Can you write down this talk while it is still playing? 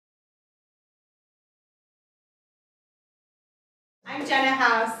Jenna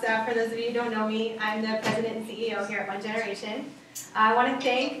House. For those of you who don't know me, I'm the president and CEO here at ONEgeneration. I want to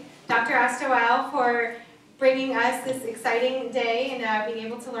thank Dr. Osterweil for bringing us this exciting day and being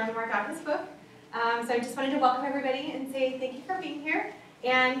able to learn more about his book. So I just wanted to welcome everybody and say thank you for being here.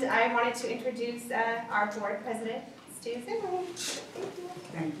 And I wanted to introduce our board president, Stu Zimmerman.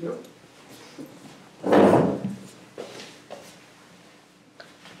 Thank you. Thank you.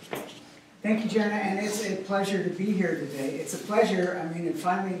 Thank you, Jenna, and it's a pleasure to be here today. It's a pleasure, I mean, and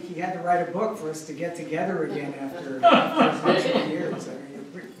finally he had to write a book for us to get together again after a bunch of years. I mean,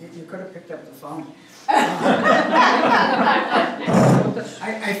 you could have picked up the phone. I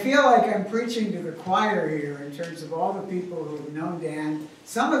feel like I'm preaching to the choir here in terms of all the people who have known Dan,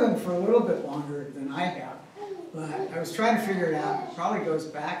 some of them for a little bit longer than I have. But I was trying to figure it out. It probably goes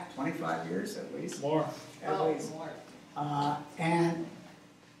back 25 years at least. More. At least. And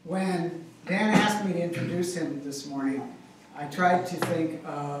when Dan asked me to introduce him this morning, I tried to think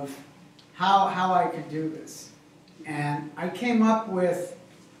of how I could do this. And I came up with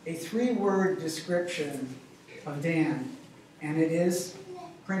a 3-word description of Dan, and it is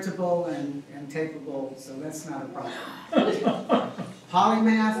printable and tapeable, so that's not a problem.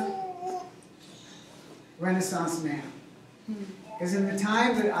 Polymath, Renaissance man. Because in the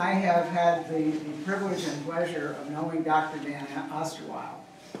time that I have had the privilege and pleasure of knowing Dr. Dan Osterweil,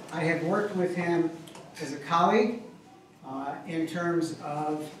 I have worked with him as a colleague in terms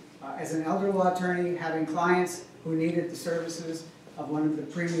of, as an elder law attorney, having clients who needed the services of one of the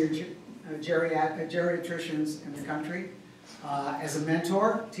premier geriatricians in the country, as a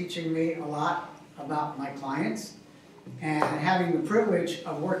mentor, teaching me a lot about my clients, and having the privilege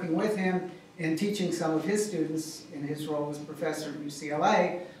of working with him and teaching some of his students in his role as professor at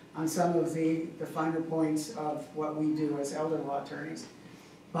UCLA on some of the finer points of what we do as elder law attorneys.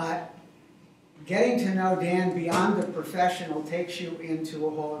 But getting to know Dan beyond the professional takes you into a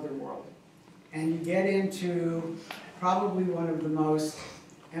whole other world. And you get into probably one of the most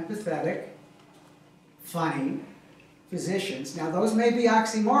empathetic, funny physicians. Now those may be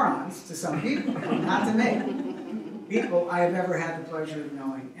oxymorons to some people, but not to me. People I have ever had the pleasure of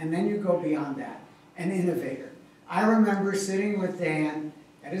knowing. And then you go beyond that, an innovator. I remember sitting with Dan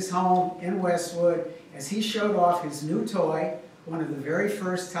at his home in Westwood as he showed off his new toy, one of the very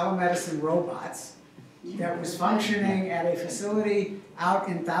first telemedicine robots that was functioning at a facility out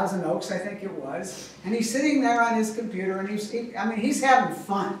in Thousand Oaks, I think it was. And he's sitting there on his computer and he's having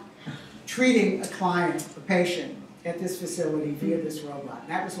fun treating a client, a patient, at this facility via this robot.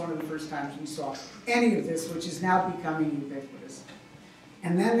 And that was one of the first times we saw any of this, which is now becoming ubiquitous.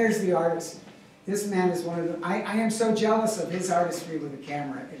 And then there's the artist. This man is one of the, I am so jealous of his artistry with a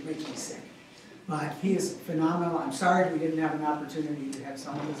camera, it makes me sick. But he is phenomenal. I'm sorry we didn't have an opportunity to have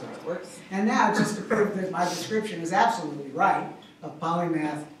some of his artwork. And now, just to prove that my description is absolutely right, of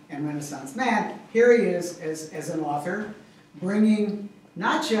polymath and Renaissance man, here he is as an author, bringing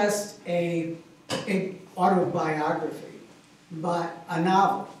not just a autobiography, but a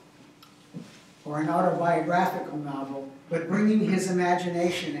novel, or an autobiographical novel, but bringing his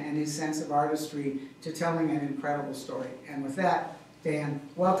imagination and his sense of artistry to telling an incredible story. And with that, Dan,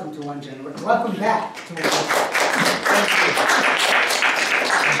 welcome to ONEgeneration. Welcome back to ONEgeneration.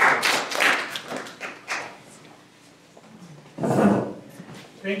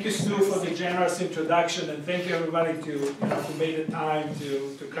 Thank you, Stu, for the generous introduction, and thank you everybody who made the time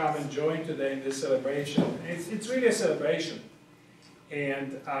to come and join today in this celebration. It's really a celebration,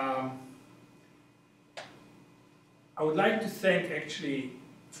 and I would like to thank, actually,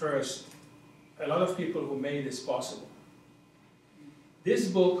 first, a lot of people who made this possible. This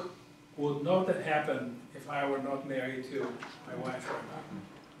book would not have happened if I were not married to my wife right now.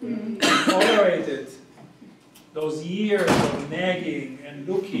 We tolerated those years of nagging and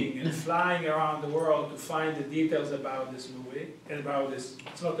looking and flying around the world to find the details about this movie, and about this,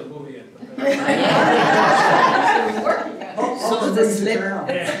 it's not a movie yet, but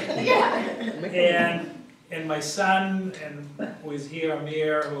and my son, who is here,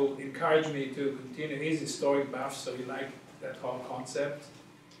 Amir, who encouraged me to continue. He's a historic buff, so he liked that whole concept.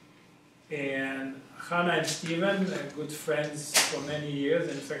 And Hannah and Steven, good friends for many years.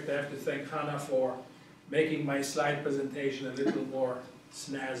 In fact, I have to thank Hannah for making my slide presentation a little more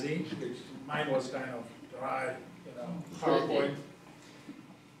snazzy, which mine was kind of dry, PowerPoint.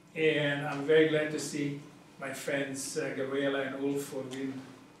 And I'm very glad to see my friends Gabriela and Ulf, who have been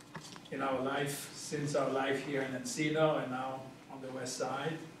in our life since our life here in Encino and now on the west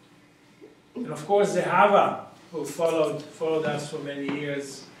side. And of course, Zehava, who followed us for many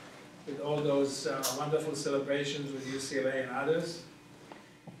years with all those wonderful celebrations with UCLA and others.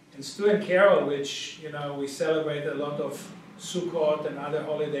 And Stu and Carol, which we celebrate a lot of Sukkot and other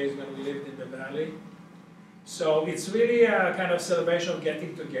holidays when we lived in the valley. So it's really a kind of celebration of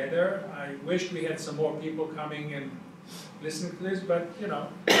getting together. I wish we had some more people coming and listening to this, but you know,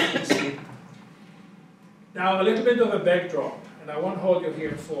 we'll see. Now a little bit of a backdrop, and I won't hold you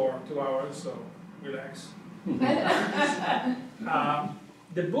here for 2 hours, so relax.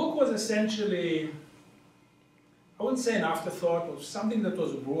 The book was essentially, I wouldn't say an afterthought, it was something that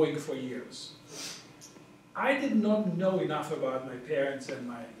was brewing for years. I did not know enough about my parents and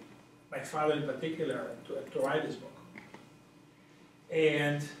my father in particular to write this book.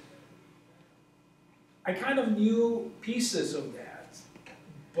 And I kind of knew pieces of that,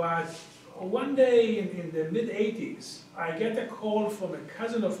 but one day in the mid-80s, I get a call from a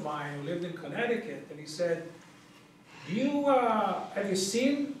cousin of mine who lived in Connecticut, and he said, have you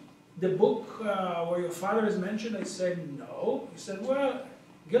seen the book where your father is mentioned? I said, no. He said, well,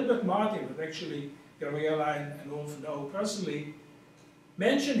 Gilbert Martin, who actually Gabriela and Ulf know personally,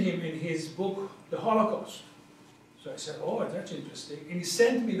 mentioned him in his book, The Holocaust. So I said, oh, that's interesting. And he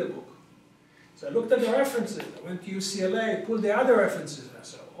sent me the book. So I looked at the references. I went to UCLA, pulled the other references, and I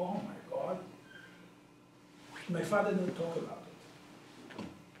said, oh my God. My father didn't talk about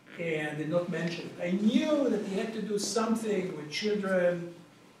it and did not mention it. I knew that he had to do something with children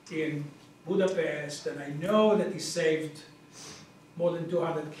in Budapest, and I know that he saved more than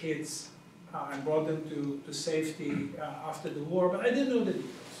 200 kids and brought them to safety after the war, but I didn't know the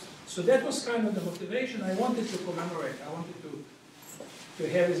details. So that was kind of the motivation. I wanted to commemorate. I wanted to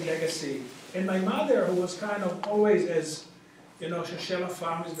have his legacy. And my mother, who was kind of always, as you know, Shashela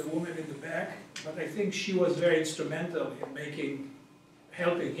Farm is the woman in the back, but I think she was very instrumental in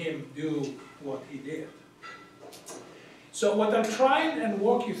helping him do what he did. So what I'm trying and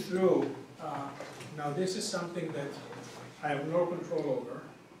walk you through, now this is something that I have no control over.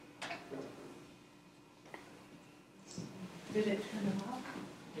 Did it turn off?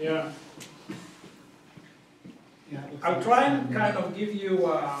 Yeah. Yeah, I'll try and kind of give you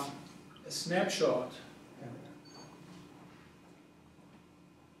a snapshot.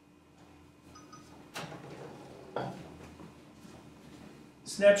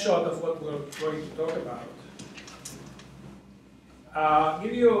 Snapshot of what we're going to talk about.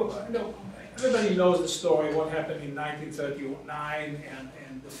 Everybody knows the story, what happened in 1939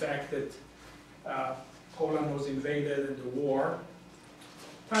 and the fact that Poland was invaded and the war.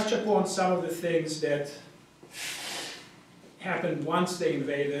 Touch upon some of the things that happened once they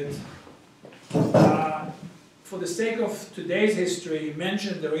invaded. For the sake of today's history,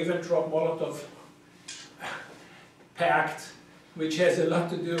 mention the Ribbentrop-Molotov Pact, which has a lot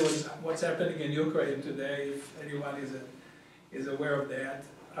to do with what's happening in Ukraine today, if anyone is aware of that.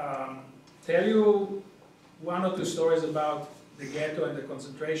 Tell you one or two stories about the ghetto and the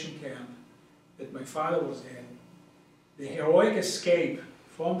concentration camp that my father was in, the heroic escape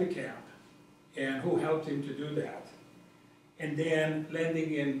from the camp, and who helped him to do that, and then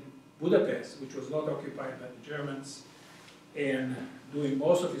landing in Budapest, which was not occupied by the Germans, and doing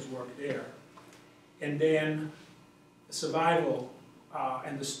most of his work there, and then survival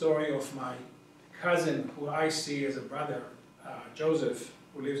and the story of my cousin, who I see as a brother, Joseph,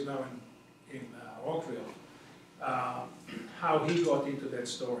 who lives now in Rockville, how he got into that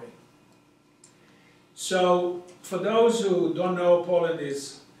story. So, for those who don't know, Poland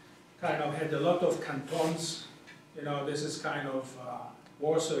is kind of had a lot of cantons. You know, this is kind of,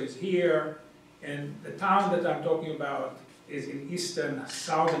 Warsaw is here, and the town that I'm talking about is in eastern,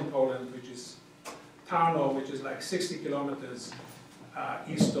 southern Poland, which is Tarnow, which is like 60 kilometers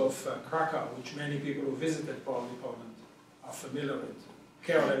east of Krakow, which many people who visited Poland are familiar with.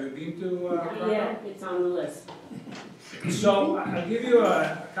 Carol, have you been to Krakow? Yeah, it's on the list. So I'll give you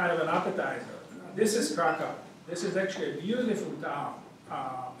a kind of an appetizer. This is Krakow. This is actually a beautiful town.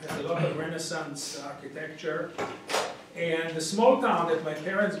 It has a lot of Renaissance architecture. And the small town that my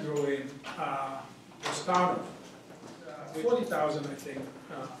parents grew in was Tarnow. 40,000, I think,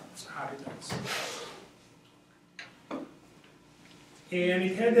 inhabitants. And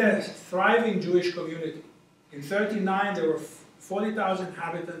it had a thriving Jewish community. In 1939, there were 40,000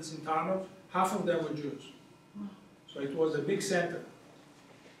 inhabitants in Tarnow. Half of them were Jews. So it was a big center.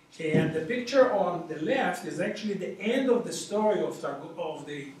 And the picture on the left is actually the end of the story of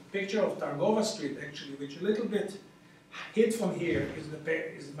the picture of Targova Street, actually, which a little bit hid from here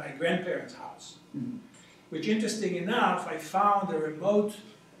is my grandparents' house. Mm-hmm. Which, interesting enough, I found a remote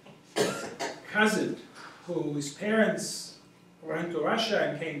cousin whose parents went to Russia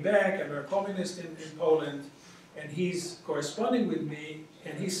and came back and were communists in Poland, and he's corresponding with me,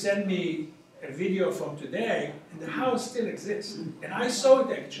 and he sent me a video from today, and the house still exists. And I saw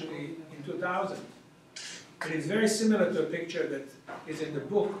it actually in 2000. It is very similar to a picture that is in the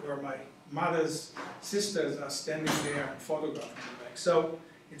book where my mother's sisters are standing there and photographing the back. So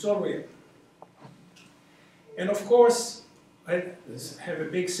it's all real. And of course, I have a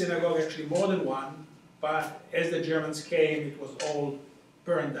big synagogue, actually more than one, but as the Germans came, it was all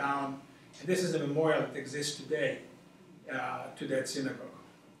burned down. And this is a memorial that exists today to that synagogue.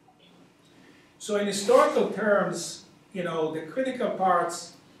 So in historical terms, you know, the critical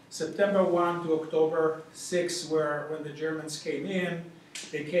parts, September 1 to October 6 were when the Germans came in.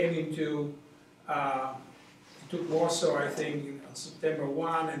 They came into, took Warsaw, I think, on September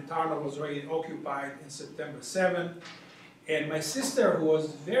 1, and Tarnow was already occupied in September 7. And my sister, who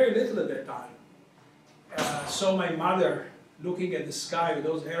was very little at that time, saw my mother looking at the sky with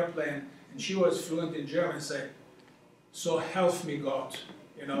those airplanes, and she was fluent in German, saying, "So help me God,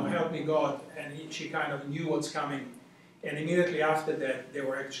 you know, help me God." And she kind of knew what's coming. And immediately after that, they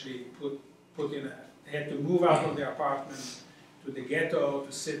were actually put in they had to move out of their apartment to the ghetto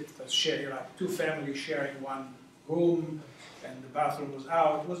to share, like two families sharing one room, and the bathroom was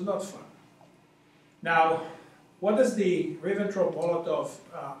out. It was not fun. Now, what does the Ribbentrop-Molotov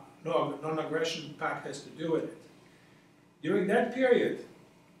non-aggression pact has to do with it? During that period,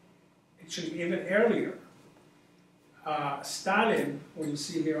 actually even earlier, Stalin, who you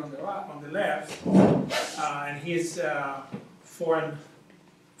see here on the left, and his foreign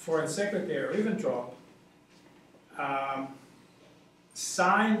secretary, Ribbentrop,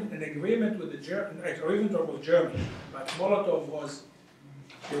 signed an agreement with the German. Ribbentrop was German, but Molotov was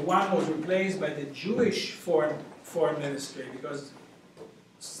the one was replaced by the Jewish foreign ministry, because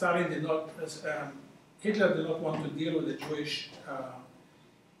Stalin did not, Hitler did not want to deal with the Jewish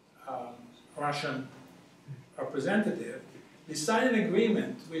Russian representative. They signed an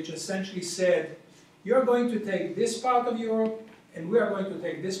agreement which essentially said, you're going to take this part of Europe, and we are going to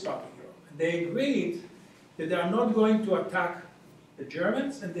take this part of Europe. And they agreed that they are not going to attack the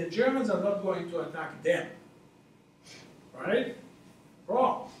Germans, and the Germans are not going to attack them. Right?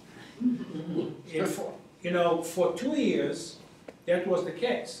 Wrong. For 2 years, that was the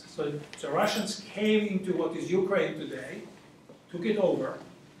case. So the Russians came into what is Ukraine today, took it over.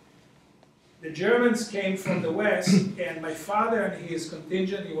 The Germans came from the west, and my father and his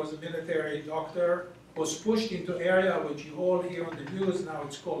contingent, he was a military doctor, was pushed into area which you all hear on the news. Now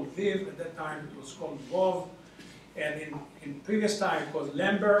it's called Lviv. At that time it was called Lvov. And in previous time it was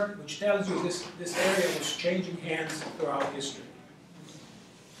Lemberg, which tells you this area was changing hands throughout history.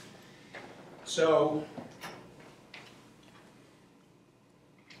 So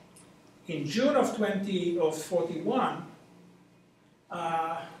in June of 41,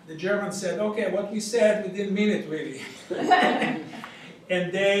 the Germans said, okay, what we said, we didn't mean it really.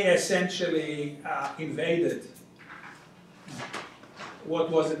 And they essentially invaded what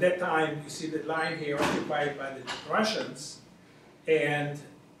was at that time, you see the line here, occupied by the Russians. And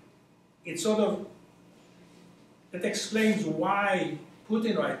it sort of, it explains why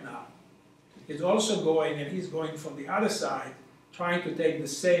Putin right now is also going, and he's going from the other side, trying to take the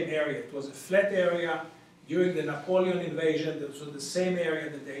same area. It was a flat area. During the Napoleon invasion, this was the same area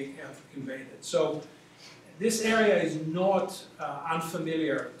that they have invaded. So this area is not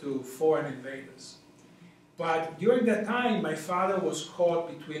unfamiliar to foreign invaders. But during that time, my father was caught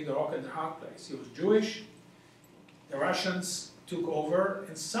between the rock and the hard place. He was Jewish, the Russians took over,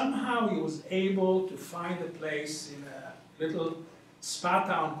 and somehow he was able to find a place in a little spa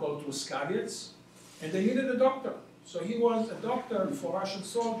town called Truskavets, and they needed a doctor. So he was a doctor for Russian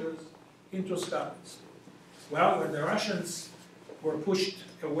soldiers in Truskavets. Well, when the Russians were pushed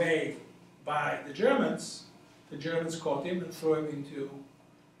away by the Germans caught him and threw him into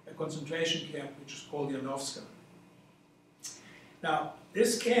a concentration camp which is called Janovska. Now,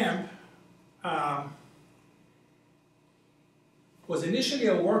 this camp was initially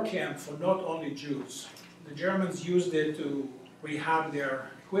a work camp for not only Jews. The Germans used it to rehab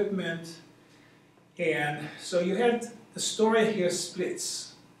their equipment, and so you had the story here splits.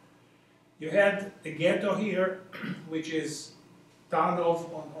 You had the ghetto here, which is Tarnow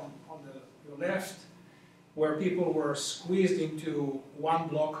on your left, where people were squeezed into one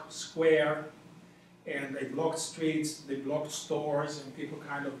block square, and they blocked streets, they blocked stores, and people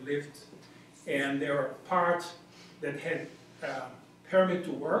kind of lived. And there were part that had permit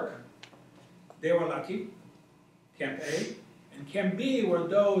to work. They were lucky, Camp A. And Camp B were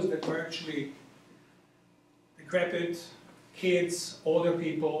those that were actually decrepit, kids, older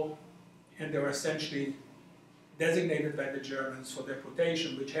people, and they were essentially designated by the Germans for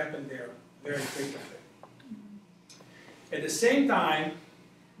deportation, which happened there very frequently. At the same time,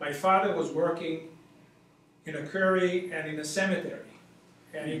 my father was working in a quarry and in a cemetery.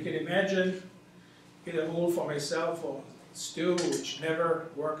 And you can imagine get a rule for myself or Stu, which never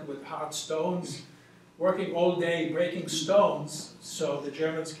worked with hard stones, working all day breaking stones so the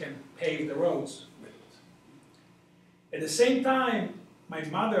Germans can pave the roads with it. At the same time, my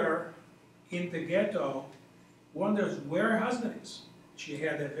mother in the ghetto wonders where her husband is. She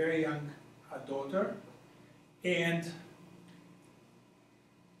had a very young daughter, and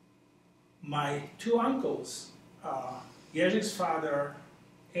my two uncles, Jerzik's father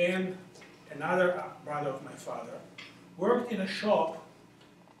and another brother of my father, worked in a shop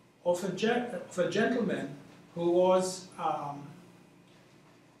of a gentleman who was,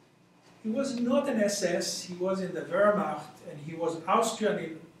 he was not an SS, he was in the Wehrmacht, and he was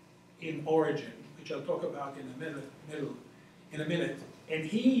Austrian in origin, which I'll talk about in a minute. And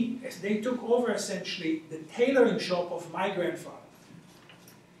they took over essentially the tailoring shop of my grandfather.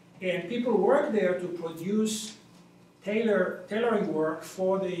 And people worked there to produce tailoring work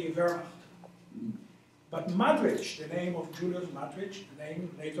for the Wehrmacht. But Madrich, the name of Julius Madrich, the name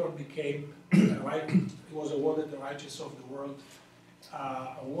later became, he was awarded the Righteous of the World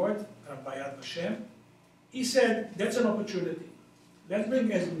award by Yad Vashem. He said, that's an opportunity. Let's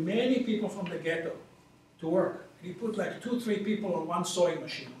bring as many people from the ghetto to work. And he put like 2, 3 people on one sewing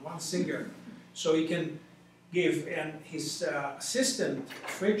machine, one singer, so he can give. And his assistant,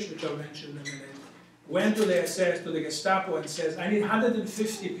 Fritsch, which I'll mention in a minute, went to the SS, to the Gestapo, and says, I need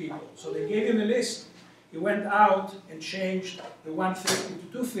 150 people. So they gave him a list. He went out and changed the 150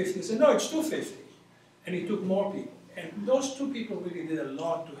 to 250. He said, no, it's 250. And he took more people. And those 2 people really did a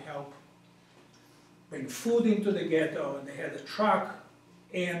lot to help bring food into the ghetto, and they had a truck.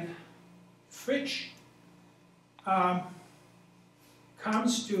 And Fritsch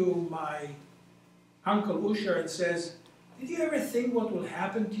comes to my uncle Usher and says, did you ever think what will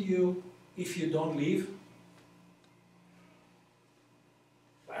happen to you if you don't leave?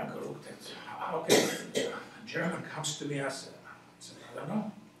 My uncle looked at, okay, a German comes to me, I said, I don't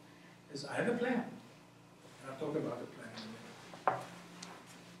know. He says, I have a plan. And I'll talk about the plan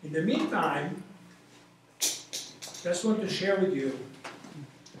in a minute. In the meantime, just want to share with you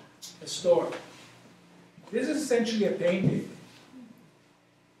a story. This is essentially a painting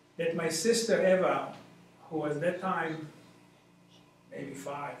that my sister Eva, who was at that time maybe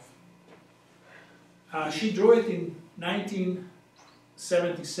 5, she drew it in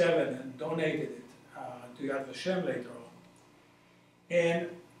 1977 and donated it to Yad Vashem later on. And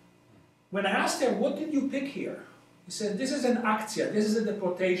when I asked her, what did you pick here? He said, this is an aktia, this is a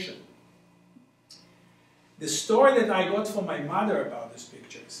deportation. The story that I got from my mother about this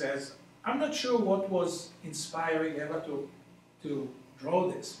picture says, I'm not sure what was inspiring Eva to draw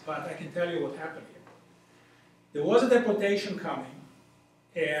this, but I can tell you what happened here. There was a deportation coming,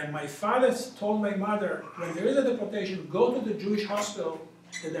 and my father told my mother, when there is a deportation, go to the Jewish hospital,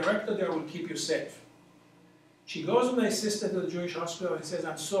 the director there will keep you safe. She goes with my sister to the Jewish hospital and says,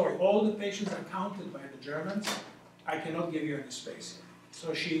 I'm sorry, all the patients are counted by the Germans, I cannot give you any space here.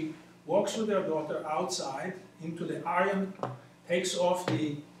 So she walks with her daughter outside into the iron, takes off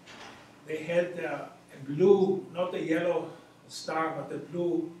they had a blue, not the yellow star, but the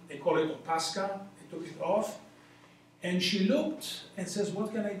blue, they call it opaska, they took it off. And she looked and says,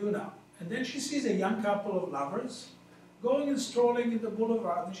 what can I do now? And then she sees a young couple of lovers going and strolling in the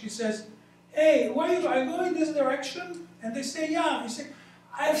boulevard. And she says, hey, where are you going this direction? And they say, yeah. He said,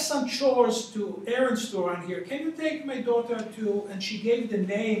 I have some chores to errands to around here. Can you take my daughter to, and she gave the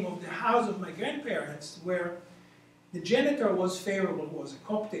name of the house of my grandparents, where the janitor was favorable, was a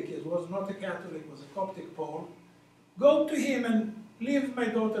Coptic, it was not a Catholic, was a Coptic Pole. Go to him and leave my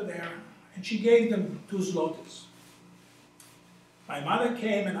daughter there. And she gave them 2 zlotys. My mother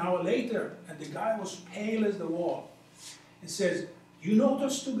came an hour later, and the guy was pale as the wall. And says, you know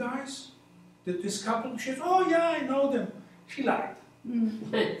those 2 guys? This couple? She says, oh yeah, I know them. She lied.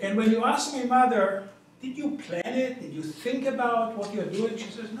 And when you ask my mother, did you plan it? Did you think about what you're doing?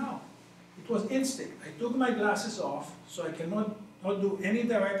 She says, no. It was instinct. I took my glasses off, so I cannot not do any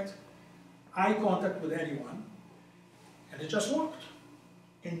direct eye contact with anyone. And it just worked.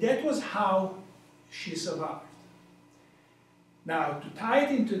 And that was how she survived. Now, to tie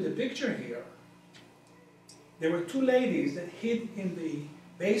it into the picture here, there were 2 ladies that hid in the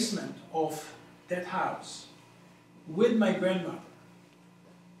basement of that house with my grandmother.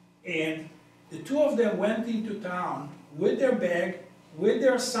 And the 2 of them went into town with their bag, with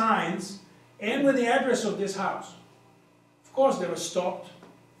their signs, and with the address of this house. Of course, they were stopped.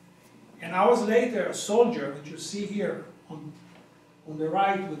 And hours later, a soldier, that you see here on the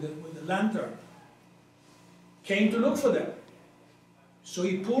right with the lantern, came to look for them. So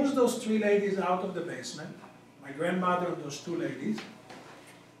he pulls those 3 ladies out of the basement, my grandmother and those 2 ladies,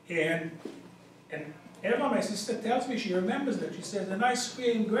 and And Eva, my sister, tells me she remembers that. She says, and I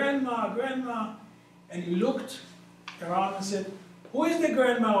screamed, "Grandma, Grandma." And he looked around and said, "Who is the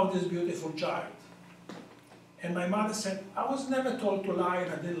grandma of this beautiful child?" And my mother said, "I was never told to lie,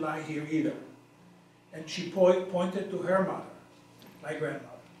 and I didn't lie here either." And she pointed to her mother, my grandmother.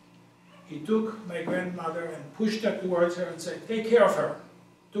 He took my grandmother and pushed her towards her and said, "Take care of her."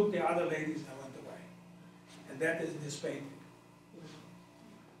 Took the other ladies and went away. And that is this painting.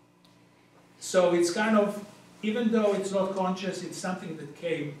 So it's kind of, even though it's not conscious, it's something that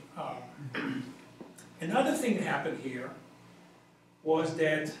came. Another thing that happened here was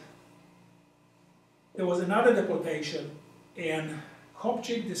that there was another deportation, and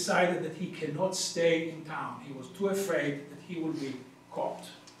Kopchik decided that he cannot stay in town. He was too afraid that he would be caught.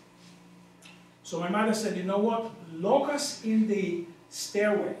 So my mother said, "You know what? Lock us in the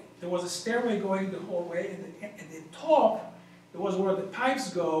stairway." There was a stairway going the whole way, and at the top, there was where the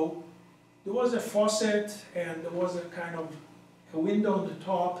pipes go. There was a faucet, and there was a kind of a window on the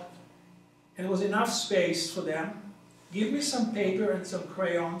top, and there was enough space for them. Give me some paper and some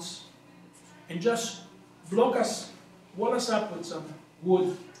crayons, and just block us, wall us up with some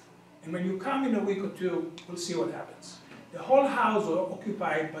wood, and when you come in a week or two, we'll see what happens. The whole house was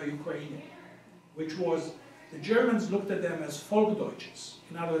occupied by Ukrainians, which was, the Germans looked at them as Volksdeutsches.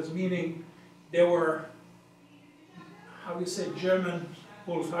 In other words, meaning they were, how do you say German,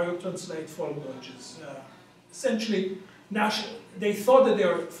 Wolf, how do you translate Volksdeutsches? Essentially, they thought that they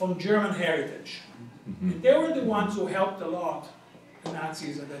were from German heritage. And they were the ones who helped a lot the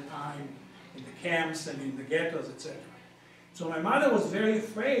Nazis at that time, in the camps and in the ghettos, etc. So my mother was very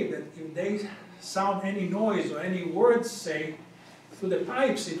afraid that if they sound any noise or any words, say, through the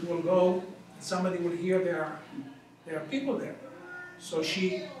pipes, it will go, somebody will hear there are people there. So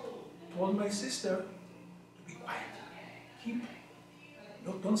she told my sister to be quiet,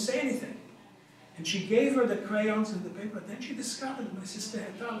 don't say anything. And she gave her the crayons and the paper. Then she discovered my sister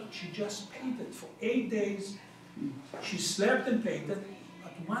had talent. She just painted for 8 days. She slept and painted.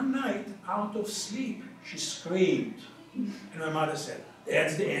 But one night, out of sleep, she screamed. And my mother said,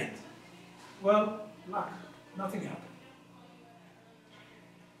 "That's the end." Well, luck, nothing happened.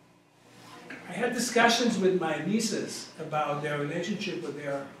 I had discussions with my nieces about their relationship with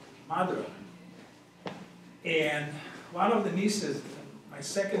their mother. And one of the nieces, my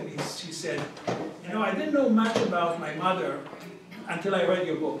second niece, she said, "You know, I didn't know much about my mother until I read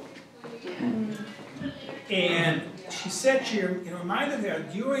your book." And she said it reminded her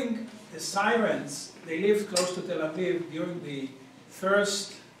during the sirens, they lived close to Tel Aviv during the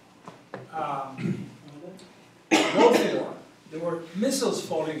first Gulf War. There were missiles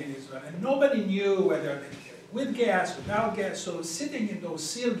falling in Israel, and nobody knew whether they were with gas, without gas, so sitting in those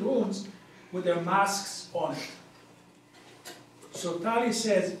sealed rooms with their masks on it. So Tali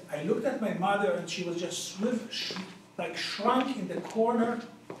says, I looked at my mother and she was just like shrunk in the corner,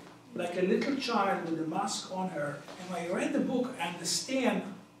 like a little child with a mask on her. And when I read the book, I understand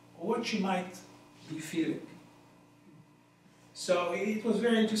what she might be feeling. So it was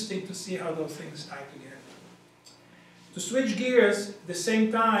very interesting to see how those things tie together. To switch gears, at the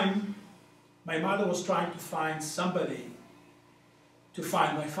same time, my mother was trying to find somebody to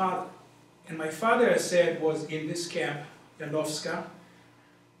find my father. And my father, as said, was in this camp, Janowska.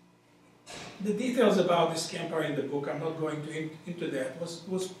 The details about this camp are in the book. I'm not going into that. It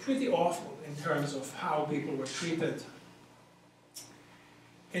was pretty awful in terms of how people were treated.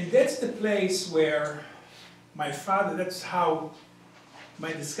 And that's the place where my father, that's how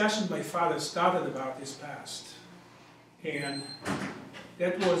my discussion with my father started about his past. And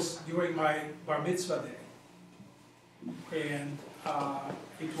that was during my bar mitzvah day. And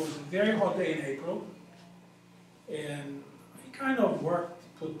it was a very hot day in April. And I kind of worked,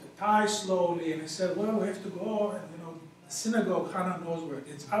 put the tie slowly, and I said, well, we have to go. And the synagogue, Hannah knows where it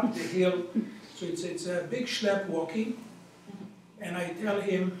is. It's up the hill. So it's a big schlep walking. And I tell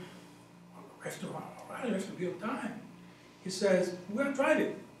him, I have to be on time. He says, we're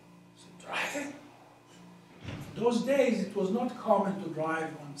driving. I said, driving? Those days, it was not common to drive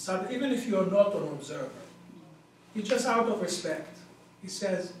on Saturday, even if you're not an observer. It's just out of respect. He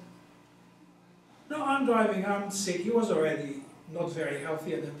says, no, I'm driving, I'm sick. He was already not very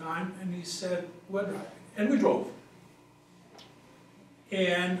healthy at the time, and he said, we're driving. And we drove.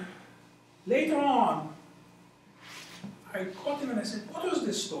 And later on, I caught him and I said, what was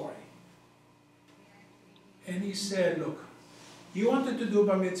this story? And he said, look, you wanted to do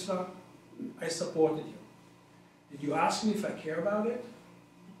bar mitzvah, I supported you. Did you ask me if I care about it?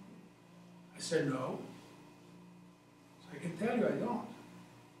 I said, no. So I can tell you I don't.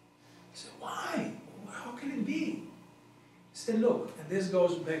 He said, why? How can it be? He said, look, and this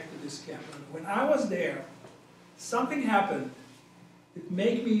goes back to this camp. When I was there, something happened that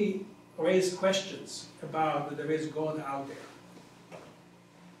made me raise questions about that there is God out there.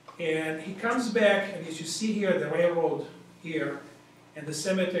 And he comes back, and as you see here, the railroad here, and the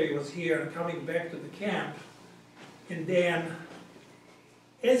cemetery was here, and coming back to the camp. And then,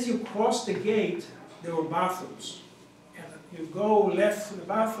 as you cross the gate, there were bathrooms. And you go left to the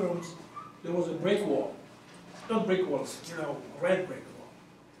bathrooms, there was a brick wall. Not brick walls, you know, red brick wall.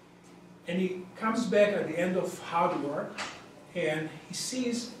 And he comes back at the end of hard work, and he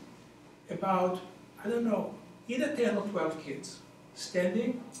sees about, I don't know, either 10 or 12 kids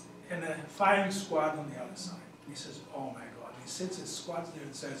standing and a firing squad on the other side. He says, oh my God. He sits his squads there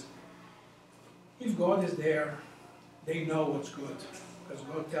and says, if God is there, they know what's good. Because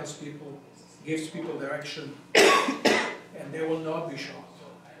God tells people, gives people direction, and they will not be shocked.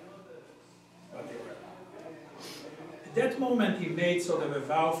 But they were. At that moment, he made sort of a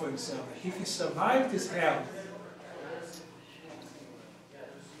vow for himself that if he survived this hell,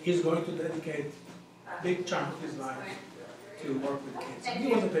 he's going to dedicate a big chunk of his life to work with kids. And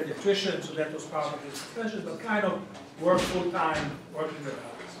he was a pediatrician, so that was part of his profession, but kind of worked full-time working with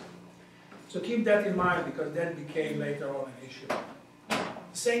others. So keep that in mind, because that became later on an issue.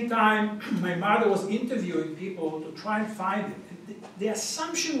 At the same time, my mother was interviewing people to try and find him. And the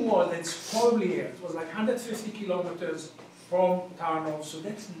assumption was that it's probably here. It was like 150 kilometers from Tarnov, so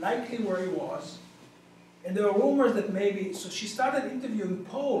that's likely where he was. And there were rumors that maybe, so she started interviewing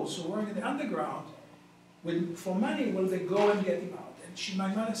Poles who were in the underground. For money, will they go and get him out? And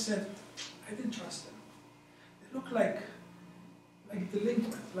my mother said, I didn't trust them. They looked like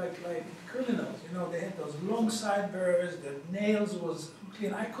delinquent, like criminals. You know, they had those long sideburns, the nails was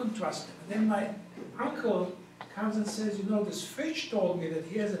clean. I couldn't trust them. And then my uncle comes and says, you know, this Fritsch told me that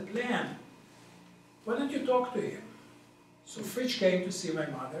he has a plan. Why don't you talk to him? So Fritsch came to see my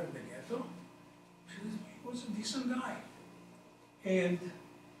mother in the ghetto. He was a decent guy. And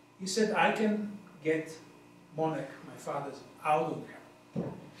he said, I can get Munich, my father's, out of there.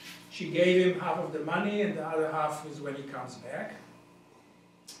 She gave him half of the money, and the other half is when he comes back.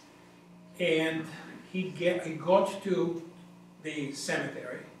 And he got to the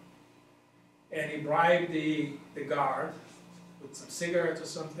cemetery, and he bribed the guard with some cigarettes or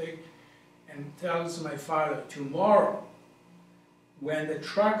something, and tells my father, tomorrow, when the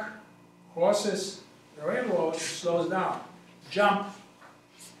truck crosses the railroad, it slows down, jump,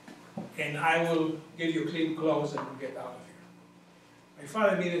 and I will give you clean clothes and we'll get out of here. My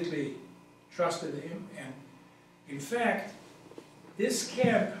father immediately trusted him, and in fact, this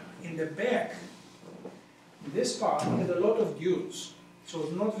camp in the back, in this part, had a lot of dunes, so it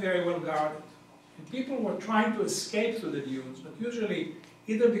was not very well guarded. And people were trying to escape through the dunes, but usually,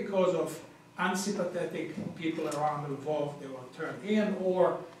 either because of unsympathetic people around involved, they were turned in,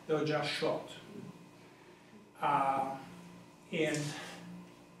 or they were just shot. And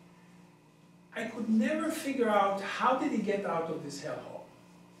I could never figure out how did he get out of this hellhole.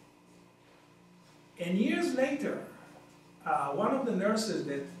 And years later, one of the nurses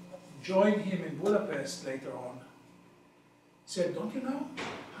that joined him in Budapest later on said, don't you know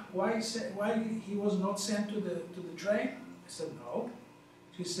why he was not sent to the train? I said, no.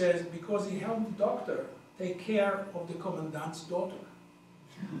 She says, because he helped the doctor take care of the commandant's daughter.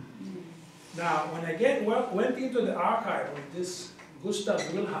 Now, when I went into the archive of this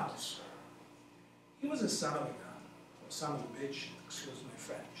Gustav Wilhelms, he was a son of a gun, or son of a bitch, excuse my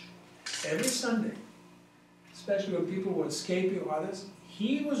French. Every Sunday, especially when people were escaping or others,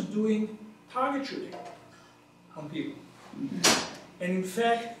 he was doing target shooting on people. And in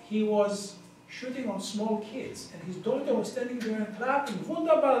fact, he was shooting on small kids, and his daughter was standing there and clapping,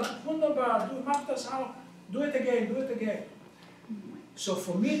 wunderbar, wunderbar, du machst das auch, do it again, do it again. So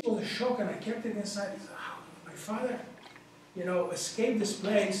for me, it was a shock, and I kept it inside. Oh, my father, you know, escaped this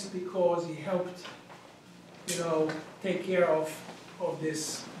place because he helped, you know, take care of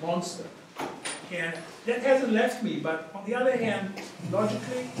this monster. And that hasn't left me, but on the other hand,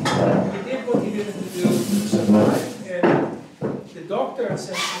 logically, he did what he needed to do to survive. And the doctor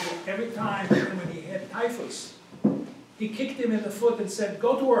said every time when he had typhus, he kicked him in the foot and said,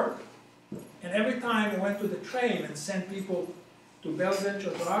 go to work. And every time he went to the train and sent people to Belzec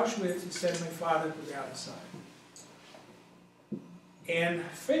or to Auschwitz, he sent my father to the other side. And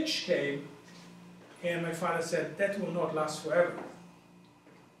Fritsch came, and my father said, that will not last forever.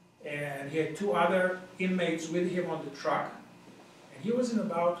 And he had two other inmates with him on the truck, and he was in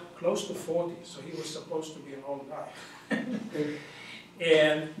about close to 40, so he was supposed to be an old guy.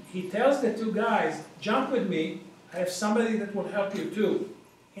 And he tells the two guys, jump with me, I have somebody that will help you too.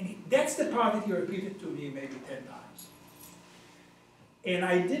 And that's the part that he repeated to me maybe 10 times. And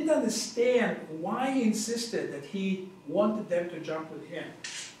I didn't understand why he insisted that he wanted them to jump with him.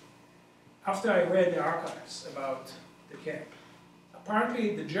 After I read the archives about the camp,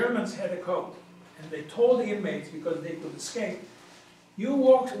 apparently the Germans had a code, and they told the inmates, because they could escape, you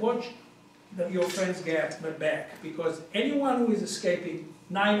watch your friends get back, because anyone who is escaping,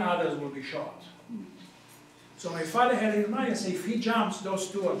 9 others will be shot. So my father had in mind, and said, if he jumps, those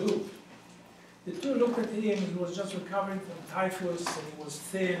 2 are doomed. The 2 looked at him, he was just recovering from typhus, and he was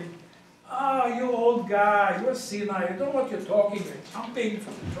thin. Ah, you old guy, you're senile, you don't know what you're talking about. Jumping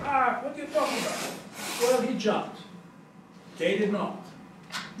from the truck, what are you talking about? Well, he jumped. They did not.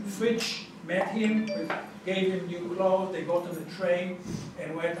 Fritsch met him, gave him new clothes, they got on the train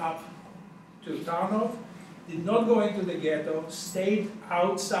and went up to Tarnov. Did not go into the ghetto, stayed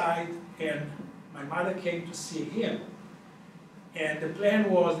outside, and my mother came to see him. And the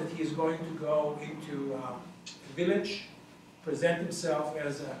plan was that he's going to go into a village, present himself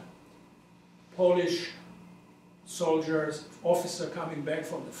as a Polish soldier, officer coming back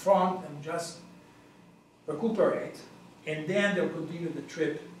from the front, and just recuperate. And then they'll continue the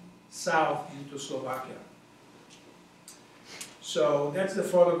trip south into Slovakia. So that's the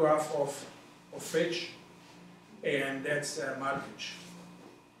photograph of Fritsch, and that's Markic.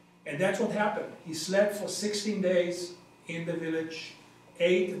 And that's what happened. He slept for 16 days in the village,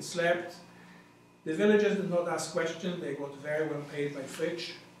 ate and slept. The villagers did not ask questions. They got very well paid by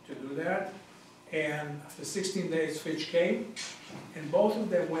Fritsch to do that. And after 16 days, Fritsch came, and both of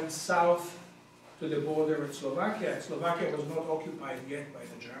them went south to the border with Slovakia. Slovakia was not occupied yet by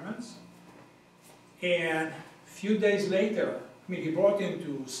the Germans. And a few days later, he brought him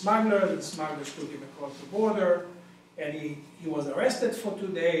to smugglers, and smugglers took him across the border, and he was arrested for 2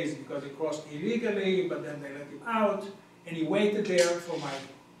 days because he crossed illegally, but then they let him out, and he waited there for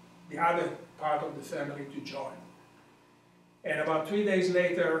the other part of the family to join. And about 3 days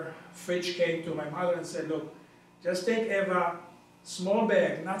later, Fritsch came to my mother and said, look, just take Eva, small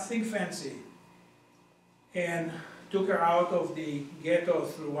bag, nothing fancy, and took her out of the ghetto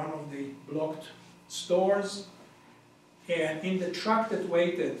through one of the blocked stores. And in the truck that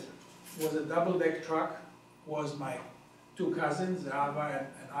waited was a double-deck truck, was my 2 cousins, Zahava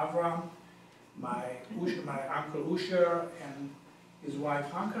and Avram, my uncle Usher and his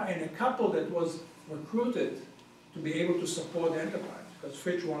wife Hanka, and a couple that was recruited to be able to support the enterprise, because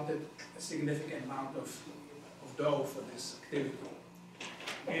Fritsch wanted a significant amount of dough for this activity.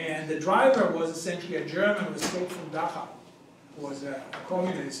 And the driver was essentially a German who escaped from Dachau, who was a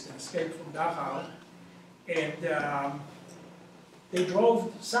communist and escaped from Dachau, and they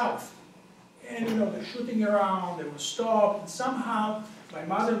drove south. And they're shooting around, they were stopped, and somehow my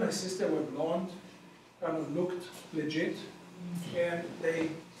mother and my sister were blonde, kind of looked legit, and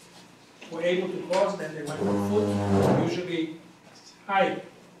they were able to cross. Then they went on foot, usually hike.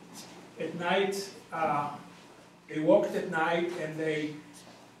 At night, they walked at night, and they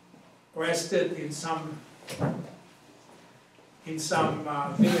rested in some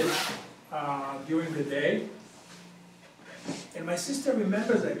village during the day. And my sister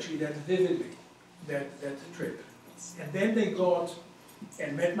remembers actually that vividly, that trip. And then they got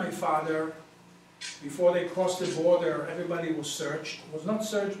and met my father. Before they crossed the border, everybody was searched. It was not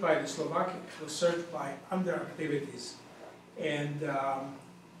searched by the Slovakians, it was searched by under activities. And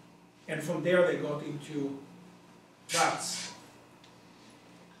from there they got into Graz.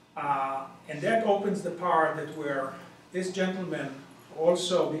 And that opens the part that where this gentleman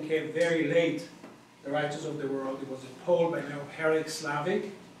also became very late the righteous of the world. He was a Pole by the name of Henryk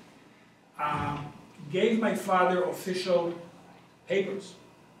Slavik. Gave my father official papers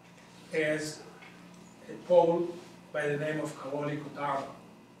as a Pole by the name of Karoli Kotarba.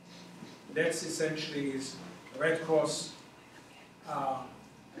 That's essentially his Red Cross. I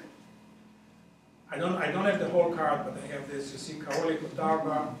don't have the whole card, but I have this. You see Karoli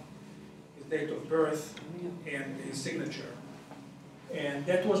Kotarba, his date of birth, and his signature. And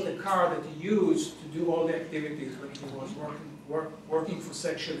that was the card that he used to do all the activities when he was working for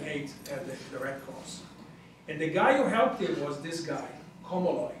Section 8 at the Red Cross. And the guy who helped him was this guy,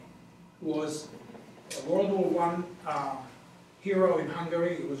 Komoloi, who was a World War I hero in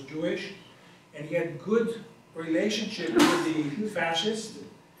Hungary. He was Jewish, and he had good relationship with the fascists.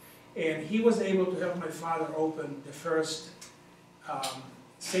 And he was able to help my father open the first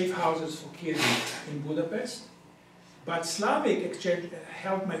safe houses for kids in Budapest. But Slavik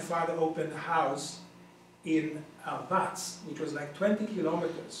helped my father open a house in Vats, which was like 20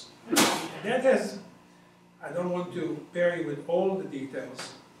 kilometers. And that has, I don't want to bury you with all the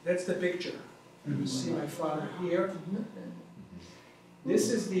details. That's the picture. You see my father here.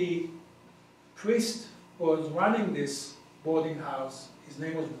 This is the priest who was running this boarding house. His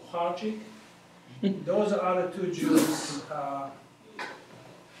name was Bukharchik. Those are other two Jews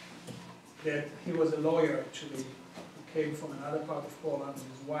that he was a lawyer actually, who came from another part of Poland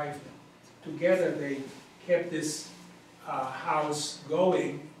with his wife. Together they kept this house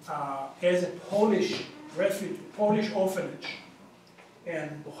going as a Polish refuge, Polish orphanage.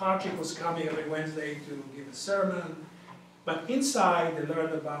 And Bukharchik was coming every Wednesday to give a sermon. But inside they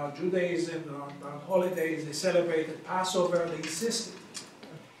learned about Judaism, they learned about holidays, they celebrated Passover, they insisted.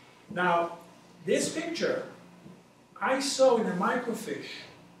 Now, this picture I saw in a microfiche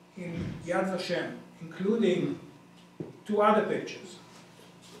in Yad Vashem, including two other pictures.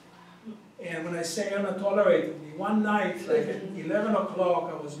 And when I say untoleratedly, one night, like at 11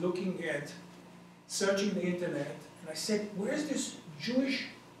 o'clock, I was looking at, searching the internet, and I said, where's this Jewish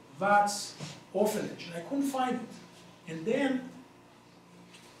Vats orphanage? And I couldn't find it. And then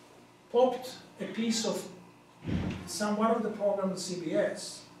popped a piece of one of the programs on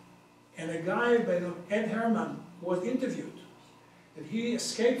CBS, and a guy by the name of Ed Herman was interviewed. That he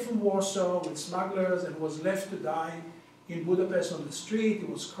escaped from Warsaw with smugglers and was left to die in Budapest on the street. He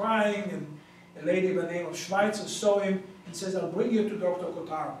was crying, and a lady by the name of Schweitzer saw him and says, I'll bring you to Dr.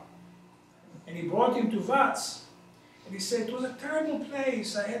 Kotaro. And he brought him to Vats, and he said, it was a terrible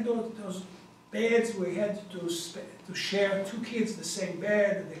place. I had those beds, we had to share two kids the same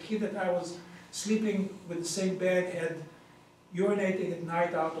bed, and the kid that I was sleeping with the same bed had urinated at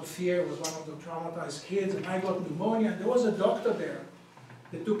night out of fear, was one of the traumatized kids, and I got pneumonia, and there was a doctor there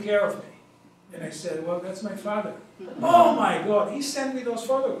that took care of me. And I said, well, that's my father. Oh my God, he sent me those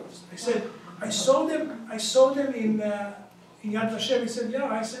photographs. I said, I saw them in Yad Vashem. He said, yeah,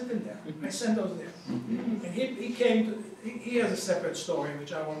 I sent them there. I sent those there. And he has a separate story,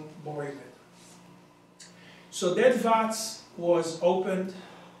 which I won't bore you with. So that Vats was opened,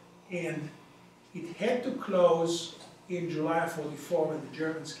 and it had to close in July of '44 when the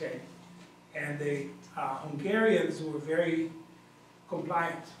Germans came. And the Hungarians were very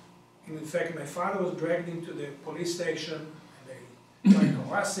compliant. And in fact, my father was dragged into the police station, and they tried to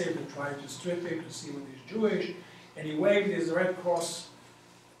harass him, they tried to strip him to see whether he's Jewish, and he waved his Red Cross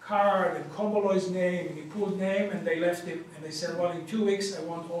card and Komoloy's name, and he pulled name, and they left him, and they said, well, in 2 weeks, I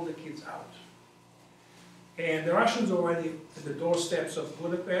want all the kids out. And the Russians were already at the doorsteps of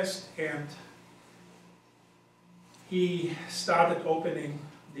Budapest, and he started opening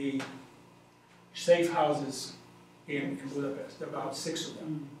the safe houses in Budapest, about 6 of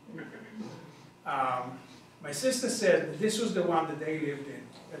them. My sister said that this was the one that they lived in.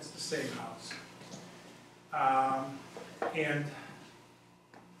 That's the same house. And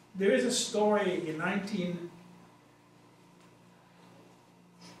there is a story in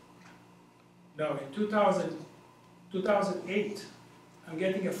 2008, I'm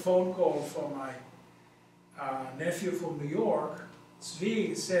getting a phone call from my nephew from New York, Zvi.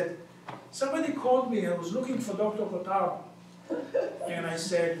 He said, somebody called me and was looking for Dr. Kotaro. And I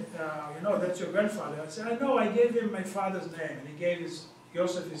said, you know, that's your grandfather. I said, I know, I gave him my father's name. And he gave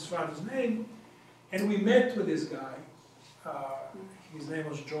Yosef his father's name. And we met with this guy. His name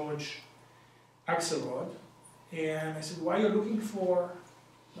was George Axelrod. And I said, why are you looking for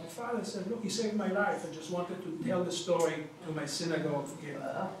my father? I said, look, he saved my life. I just wanted to tell the story to my synagogue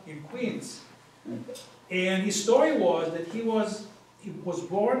in Queens. And his story was that he was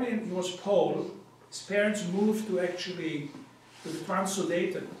born in, he was Pole. His parents moved to the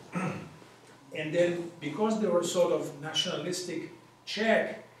Transudeten. And then, because they were sort of nationalistic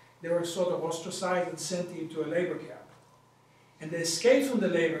Czech, they were sort of ostracized and sent into a labor camp. And they escaped from the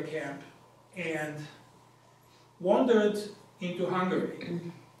labor camp and wandered into Hungary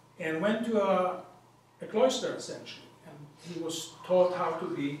and went to a cloister, essentially. And he was taught how to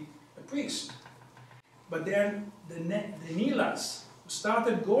be a priest. But then the Nilas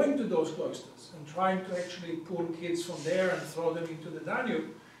started going to those cloisters and trying to actually pull kids from there and throw them into the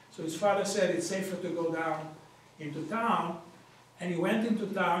Danube. So his father said it's safer to go down into town. And he went into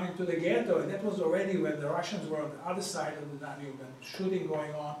town, into the ghetto, and that was already when the Russians were on the other side of the Danube and shooting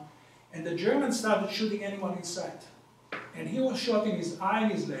going on. And the Germans started shooting anyone in sight. And he was shot in his eye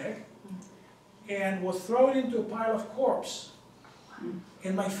and his leg and was thrown into a pile of corpse.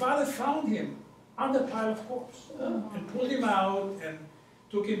 And my father found him on the pile of corpse and pulled him out and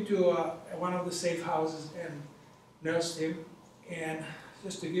took him to one of the safe houses and nursed him. And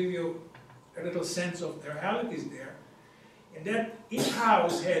just to give you a little sense of the realities there, and that each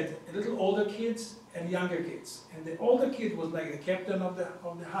house had a little older kids and younger kids. And the older kid was like the captain of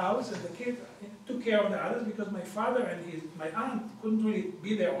the house, and the kid took care of the others because my father and my aunt couldn't really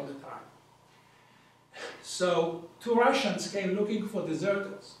be there all the time. So 2 Russians came looking for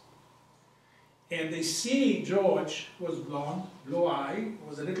deserters. And they see George was blonde, blue eye,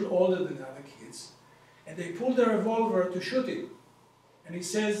 was a little older than the other kids. And they pull the revolver to shoot him. And he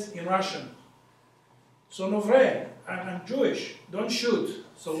says in Russian, "So no vre, I'm Jewish, don't shoot."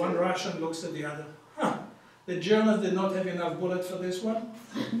 So one Russian looks at the other, the Germans did not have enough bullets for this one.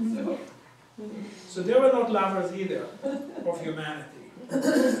 So they were not lovers either of humanity.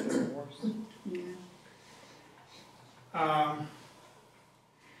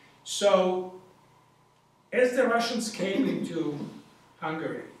 So as the Russians came into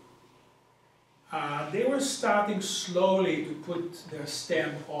Hungary, they were starting slowly to put their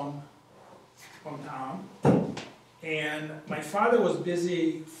stamp on town. And my father was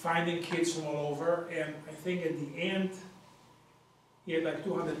busy finding kids from all over, and I think at the end, he had like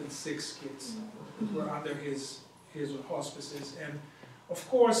 206 kids that were under his auspices. And of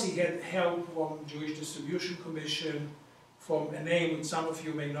course, he had help from Jewish Distribution Commission, from a name which some of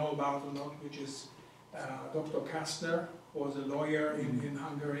you may know about or not, which is Dr. Kastner, who was a lawyer in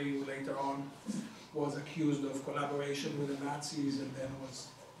Hungary, who later on was accused of collaboration with the Nazis and then was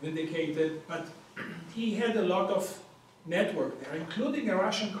vindicated. But he had a lot of network there, including a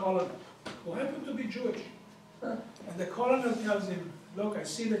Russian colonel who happened to be Jewish. And the colonel tells him, "Look, I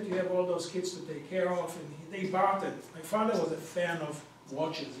see that you have all those kids to take care of," and they bartered. My father was a fan of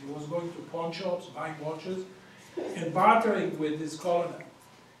watches. He was going to pawn shops, buying watches, and bartering with this colonel.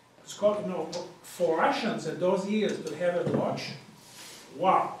 For Russians at those years to have a watch,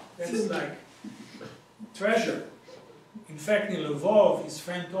 wow, that's like treasure. In fact, in Lvov, his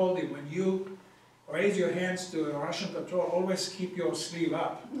friend told him, when you raise your hands to a Russian patrol, always keep your sleeve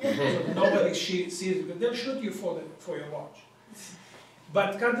up, so that nobody sees it, because they'll shoot you for your watch.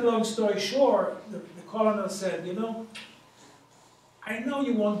 But cut the long story short, the colonel said, I know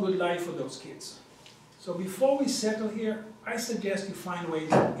you want good life for those kids. So before we settle here, I suggest you find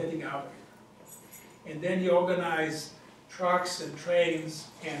ways of getting out of here. And then he organized trucks and trains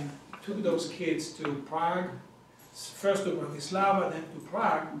and took those kids to Prague, first to Bratislava, then to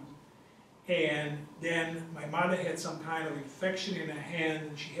Prague. And then my mother had some kind of infection in her hand,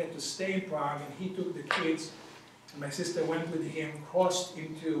 and she had to stay in Prague, and he took the kids, and my sister went with him, crossed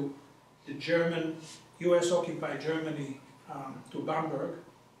into the German, US-occupied Germany, to Bamberg.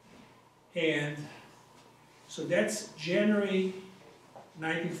 And so that's January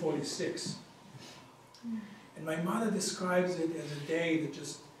 1946. And my mother describes it as a day that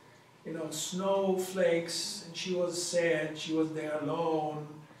just, snowflakes, and she was sad, she was there alone.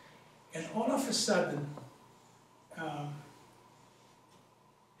 And all of a sudden,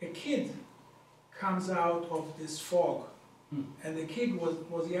 a kid comes out of this fog. And the kid was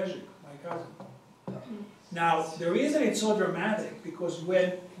Jezik, my cousin. Now, the reason it's so dramatic, because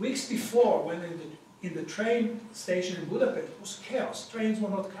weeks before, when in the train station in Budapest, it was chaos. Trains were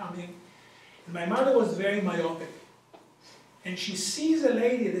not coming. And my mother was very myopic. And she sees a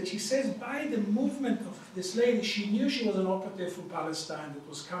lady that she says, by the movement of this lady, she knew she was an operative from Palestine that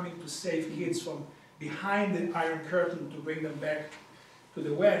was coming to save kids from behind the Iron Curtain to bring them back to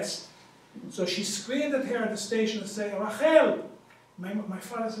the West. So she screamed at her at the station and said, "Rachel!" My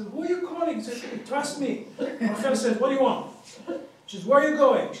father said, "Who are you calling?" He said, "Trust me." Rachel said, "What do you want?" She says, "Where are you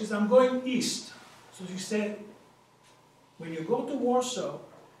going?" She says, "I'm going east." So she said, "When you go to Warsaw,"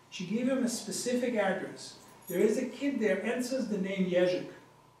 she gave him a specific address. "There is a kid there, answers the name Jezik.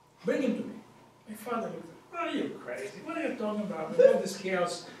 Bring him to me." My father looked at him, "Are you crazy? What are you talking about? With all this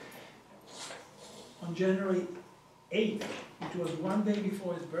chaos." On January 8th, which was one day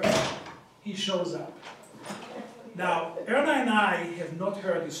before his birthday, he shows up. Now, Erna and I have not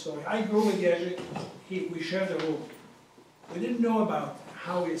heard this story. I grew with Jezik. We shared a room. We didn't know about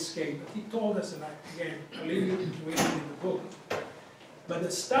how he escaped, but he told us, and I'll leave you to read it in the book. But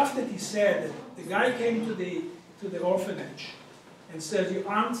the stuff that he said, that the guy came to the orphanage and said, "Your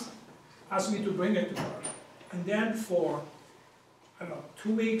aunt asked me to bring her to her." And then for,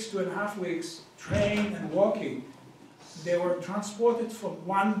 2 weeks, 2.5 weeks, train and walking, they were transported from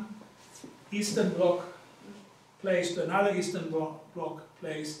one Eastern Bloc place to another Eastern Bloc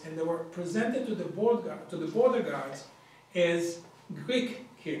place, and they were presented to the border guards as Greek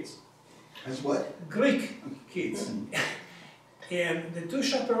kids. As what? Greek kids. And the two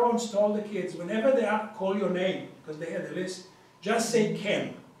chaperones told the kids, whenever they call your name, because they had a list, just say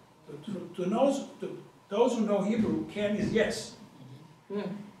Ken. To those who know Hebrew, Ken is yes.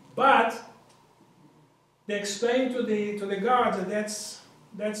 But they explained to the guards that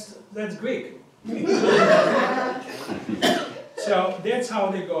that's Greek. So that's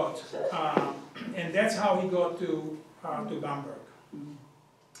how they got, and that's how he got to Bamberg.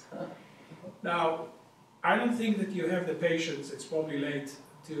 Now, I don't think that you have the patience, it's probably late,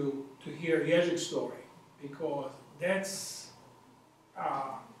 to hear Jezik's story, because that's,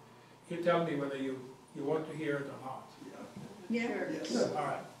 you tell me whether you want to hear it or not. Yeah. Yes. All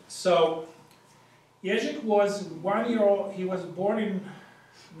right. So Jezik was 1 year old. He was born in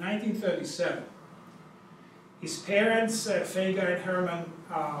 1937. His parents, Fega and Herman,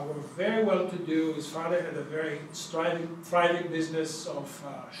 were very well to do. His father had a very thriving business of,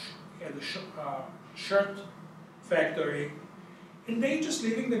 he had a shirt factory. And they just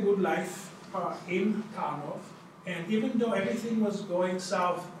living the good life in Tarnov. And even though everything was going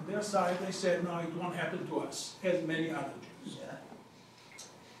south on their side, they said, no, it won't happen to us, as many other Jews.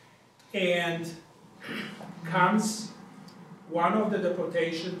 And comes one of the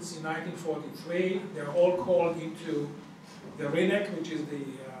deportations in 1943. They're all called into the Rinek, which is the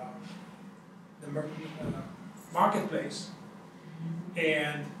marketplace.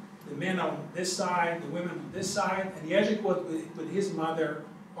 And the men on this side, the women on this side, and Jezik was with his mother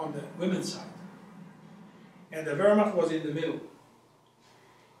on the women's side. And the Wehrmacht was in the middle.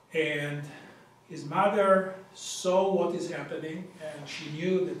 And his mother saw what is happening, and she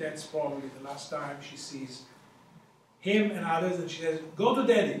knew that that's probably the last time she sees him and others, and she says, go to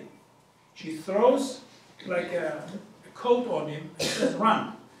daddy. She throws like a coat on him and says,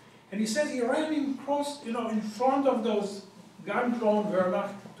 run. And he says he ran him across, in front of those gun-thrown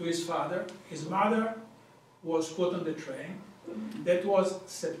Wehrmacht to his father. His mother was put on the train. That was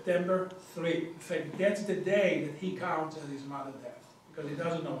September 3. In fact, that's the day that he counts as his mother's death, because he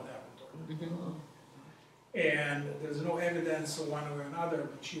doesn't know what happened to her. And there's no evidence one way or another,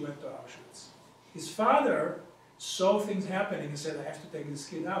 but she went to Auschwitz. His father saw things happening and said, I have to take this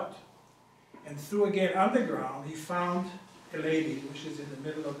kid out. And through, again, underground, he found a lady, which is in the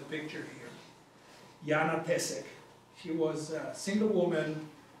middle of the picture here, Jana Tesek. She was a single woman,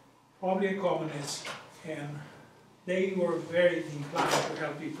 probably a communist, and they were very inclined to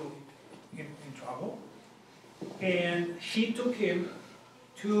help people in trouble. And she took him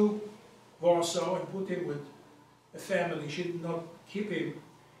to Warsaw and put him with a family. She did not keep him.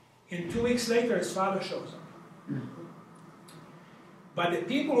 And 2 weeks later, his father shows up. But the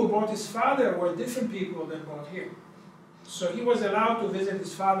people who brought his father were different people than brought him. So he was allowed to visit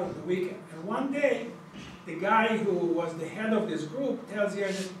his father on the weekend. And one day, the guy who was the head of this group tells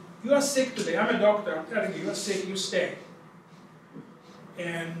him, you are sick today. I'm a doctor. I'm telling you, you are sick. You stay.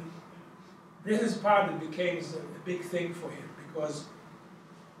 And this is part that became a big thing for him, because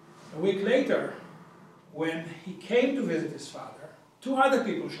a week later, when he came to visit his father, 2 other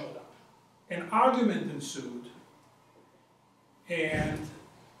people showed up. An argument ensued. And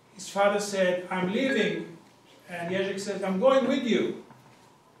his father said, I'm leaving. And Jezik said, I'm going with you.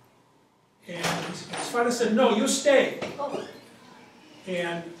 And his father said, no, you stay.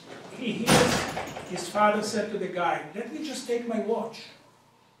 And his father said to the guy, let me just take my watch.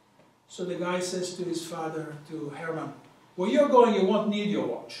 So the guy says to his father, to Herman, where you're going, you won't need your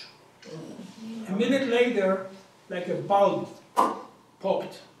watch. A minute later, like a bulb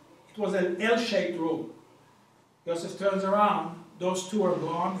popped. It was an L-shaped room. Joseph turns around, those 2 are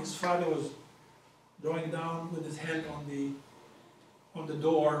gone. His father was going down with his hand on the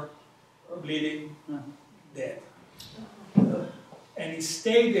door, bleeding, dead. And he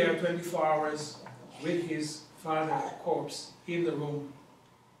stayed there 24 hours with his father's corpse in the room.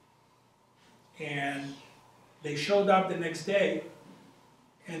 And they showed up the next day,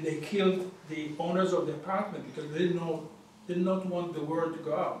 and they killed the owners of the apartment because they did not want the word to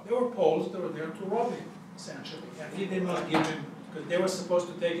go out. They were Poles, they were there to rob him, essentially. And he did not give him, because they were supposed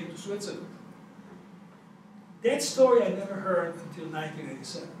to take him to Switzerland. That story I never heard until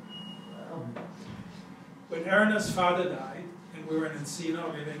 1987. When Ernest's father died, and we were in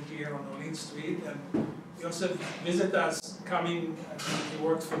Encino, living here on Olin Street, and Joseph visited us, coming, he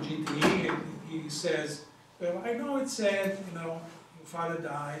worked for GTE, and he says, well, I know it's sad, your father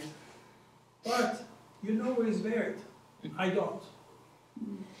died, but you know where he's buried. I don't.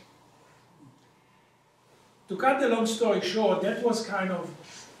 To cut the long story short, that was kind of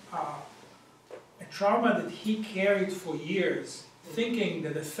a trauma that he carried for years, thinking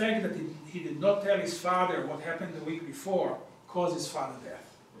that the fact that he did not tell his father what happened the week before caused his father's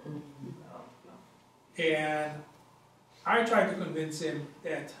death. And I tried to convince him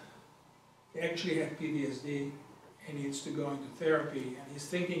that he actually had PTSD and needs to go into therapy, and he's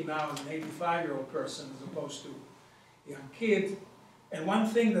thinking now as an 85-year-old person as opposed to a young kid. And one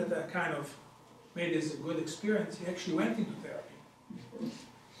thing that kind of made this a good experience, he actually went into therapy.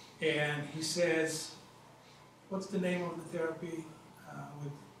 And he says, what's the name of the therapy?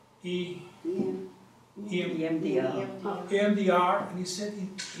 With E? EMDR, and he said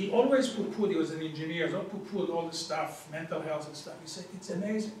he always poo-pooed, he was an engineer, so poo-pooed all the stuff, mental health and stuff. He said, it's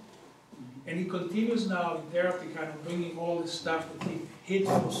amazing. And he continues now in therapy, kind of bringing all this stuff that he hid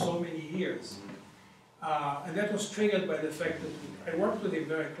for so many years. And that was triggered by the fact that I worked with him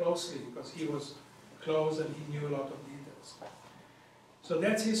very closely because he was close and he knew a lot of details. So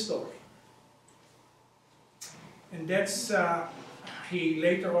that's his story. And that's, he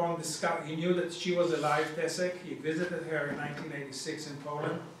later on discovered, he knew that she was alive, Tesek. He visited her in 1986 in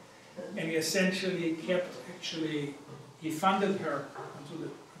Poland. And he essentially kept, he funded her until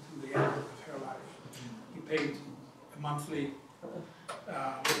the end of her life. He paid a monthly,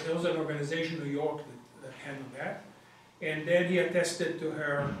 there was an organization in New York that handled that. And then he attested to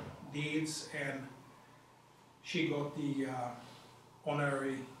her deeds, and she got the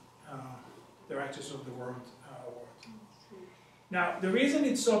honorary, the Righteous of the World award. Now, the reason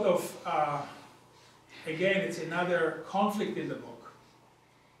it's sort of, again, it's another conflict in the book,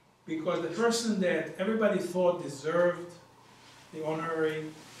 because the person that everybody thought deserved the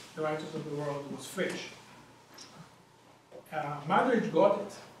honorary, the Righteous of the World was Fritsch. Madridge got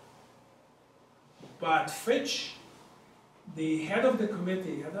it, but Fritsch, the head of the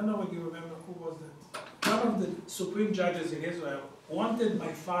committee, I don't know if you remember who was that, one of the supreme judges in Israel wanted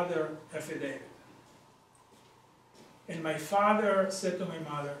my father affidavit. And my father said to my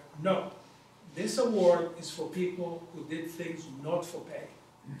mother, no, this award is for people who did things not for pay.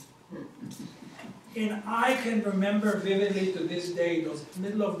 And I can remember vividly to this day those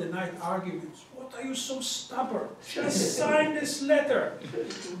middle of the night arguments. What are you so stubborn? Just sign this letter.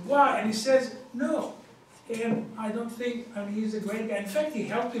 Why? And he says, no. And I don't think, I mean, he's a great guy. In fact, he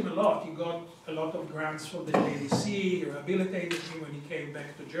helped him a lot. He got a lot of grants from the ADC, he rehabilitated him when he came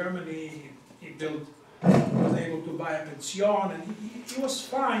back to Germany. He was able to buy a pension, and he was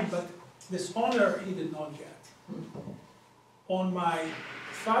fine, but this honor he did not get. On my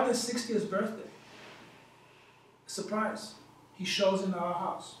father's 60th birthday, surprise, he shows in our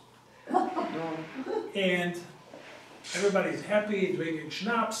house. And everybody's happy, drinking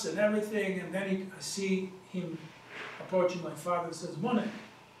schnapps and everything, and then I see him approaching my father and says, Munich,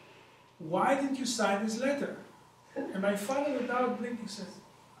 why didn't you sign this letter? And my father, without blinking, says,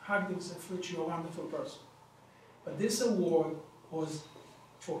 hugged him and said, Fritsch, you're a wonderful person. But this award was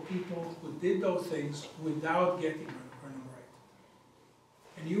for people who did those things without getting remunerated.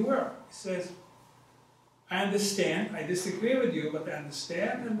 And you were. He says, I understand, I disagree with you, but I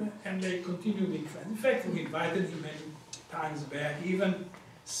understand, and they continue being friends. In fact, we invited him many times back. He even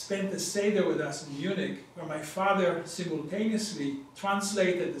spent a Seder with us in Munich, where my father simultaneously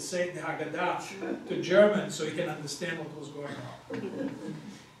translated the Haggadah to German so he can understand what was going on.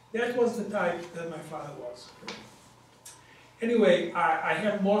 That was the type that my father was. Anyway, I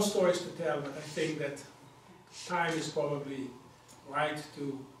have more stories to tell, but I think that time is probably right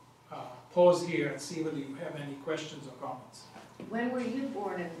to pause here and see whether you have any questions or comments. When were you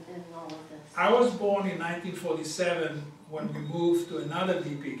born in all of this? I was born in 1947 when we moved to another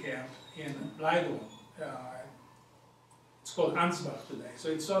DP camp in Bleidorn. It's called Ansbach today. So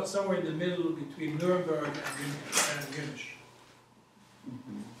it's somewhere in the middle between Nuremberg and Munich.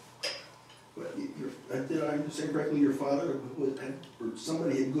 Did I understand correctly, your father, or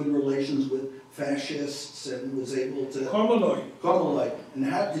somebody had good relations with fascists and was able to... Komoloi. And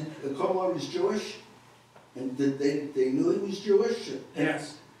how did... Komoloi was Jewish? And did they knew he was Jewish?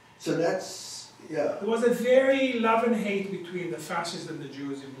 Yes. So that's... yeah. There was a very love and hate between the fascists and the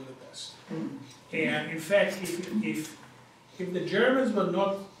Jews in Budapest. And in fact, if the Germans were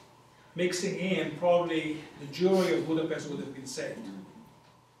not mixing in, probably the Jewry of Budapest would have been saved.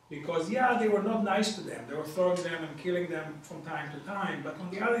 Because, yeah, they were not nice to them. They were throwing them and killing them from time to time. But on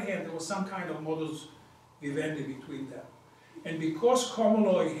the other hand, there was some kind of modus vivendi between them. And because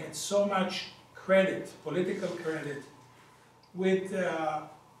Komoloi had so much credit, political credit, with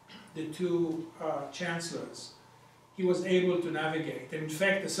the two chancellors, he was able to navigate. And in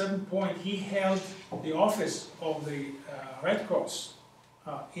fact, at a certain point, he held the office of the Red Cross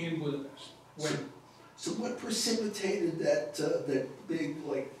in Budapest. So what precipitated that big,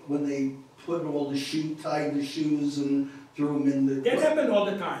 like, when they put all the tied the shoes and threw them in the... That happened all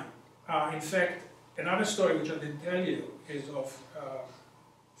the time. In fact, another story which I didn't tell you is of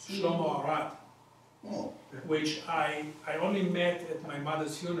Shlomo Arad, which I only met at my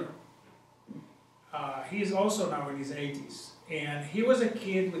mother's funeral. He's also now in his 80s. And he was a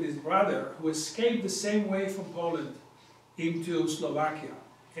kid with his brother who escaped the same way from Poland into Slovakia.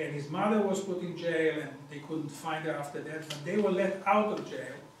 And his mother was put in jail, and they couldn't find her after that, but they were let out of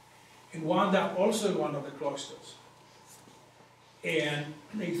jail and wound up also in one of the cloisters. And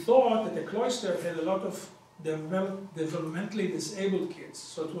they thought that the cloister had a lot of developmentally disabled kids,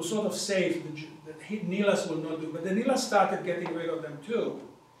 so it was sort of safe. The Nilas will not do, but the Nilas started getting rid of them too.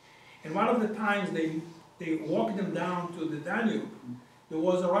 And one of the times they walked them down to the Danube, there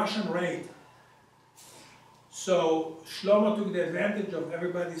was a Russian raid. So Shlomo took the advantage of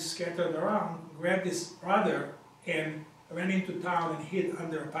everybody scattered around, grabbed his brother, and ran into town and hid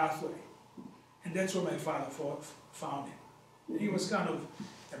under a pathway. And that's where my father found him. He was kind of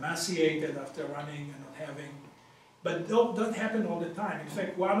emaciated after running and not having, but that happened all the time. In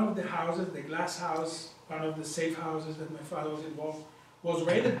fact, one of the houses, the glass house, one of the safe houses that my father was involved, was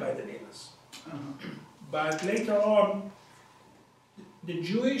raided by the Nilas. But later on, the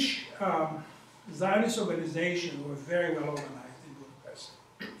Jewish Zionist organization were very well organized in Budapest.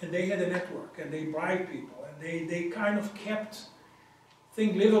 And they had a network, and they bribed people, and they kind of kept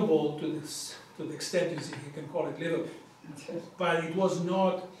things livable to the extent you can call it livable. But it was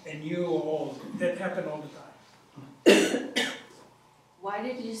not a new or old. That happened all the time. Why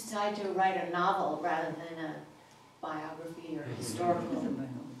did you decide to write a novel rather than a biography or historical?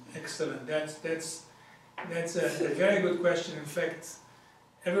 Excellent. That's a very good question. In fact,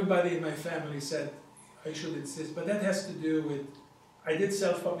 everybody in my family said I should insist, but that has to do with, I did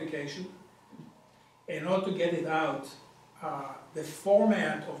self-publication. In order to get it out, the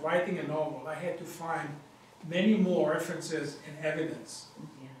format of writing a novel, I had to find many more references and evidence.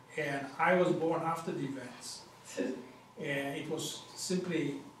 And I was born after the events. And it was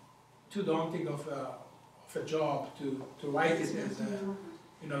simply too daunting of a job to write it as a,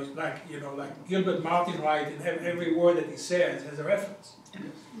 like Gilbert Martin write, and have every word that he says as a reference.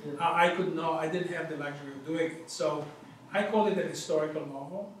 I didn't have the luxury of doing it. So I called it an historical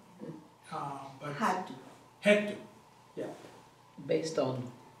novel. But Had to. Had to, yeah. Based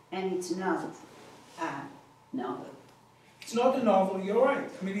on. And it's not a novel. It's not a novel, you're right.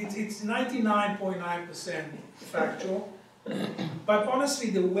 I mean, it's 99.9% factual. But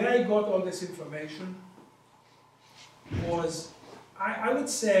honestly, the way I got all this information was, I would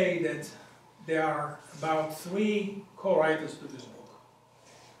say that there are about 3 co-writers to this book.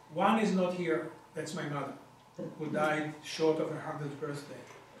 One is not here, that's my mother, who died short of her 100th birthday.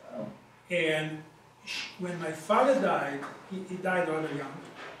 And when my father died, he died rather young,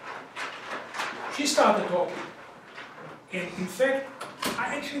 she started talking. And in fact,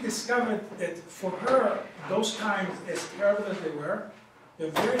 I actually discovered that for her, those times, as terrible as they were,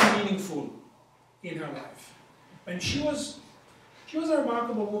 they're very meaningful in her life. And she was a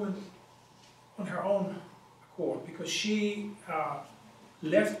remarkable woman on her own accord, because she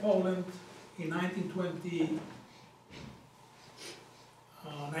left Poland in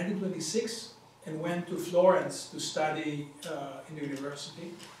 1926 and went to Florence to study in the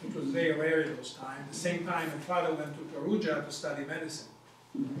university, which was very rare in those times. At the same time, my father went to Perugia to study medicine.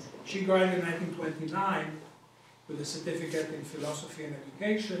 She graduated in 1929 with a certificate in philosophy and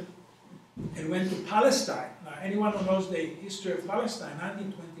education, and went to Palestine. Now, anyone who knows the history of Palestine,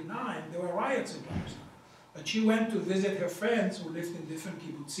 1929, there were riots in Palestine. But she went to visit her friends who lived in different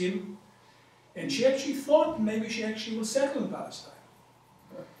kibbutzim, and she actually thought maybe she actually will settle in Palestine.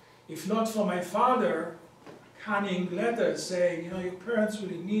 If not for my father, cunning letters saying, your parents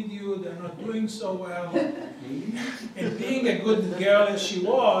really need you, they're not doing so well. And being a good girl as she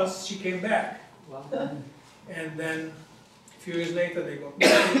was, she came back. And then a few years later they got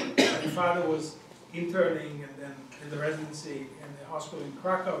married. My father was interning and then in the residency in the hospital in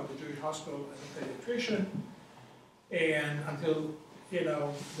Krakow, the Jewish hospital, as a pediatrician. And until,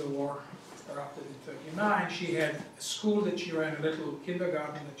 the war erupted in 1939, she had a school that she ran, a little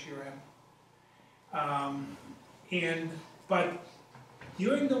kindergarten that she ran. But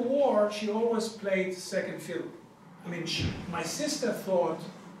during the war, she always played second fiddle. I mean, my sister thought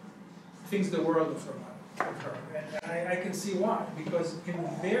thinks the world of her. And I can see why, because in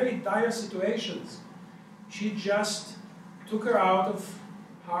very dire situations, she just took her out of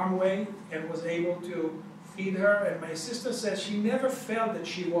harm's way and was able to feed her. And my sister says she never felt that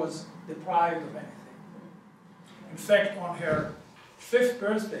she was deprived of anything. In fact, on her 5th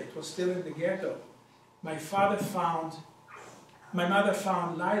birthday, it was still in the ghetto, my mother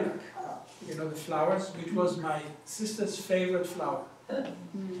found lilac, the flowers, which was my sister's favorite flower.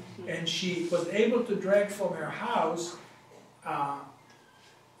 And she was able to drag from her house a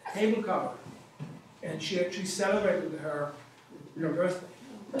table cover, and she actually celebrated her birthday.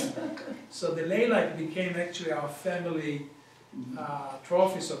 So the lilac became actually our family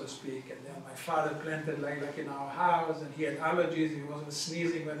trophy, so to speak. And then my father planted lilac in our house, and he had allergies. He wasn't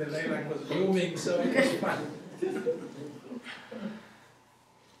sneezing when the lilac was blooming, so it was fun.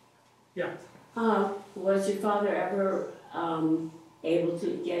 Yeah. Was your father ever able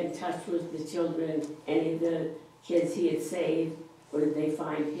to get in touch with the children, any of the kids he had saved, or did they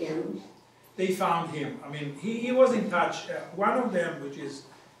find him? They found him. I mean, he was in touch. One of them, which is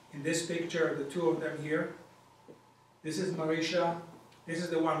in this picture, the two of them here, this is Marisha. This is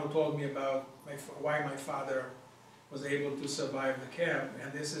the one who told me about why my father was able to survive the camp,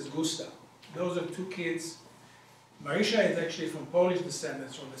 and this is Gustav. Those are two kids. Marisha is actually from Polish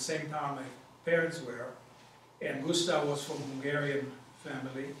descendants, from the same town my parents were, and Gustav was from Hungarian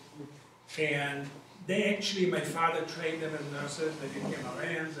family. And they actually, my father trained them as nurses, they became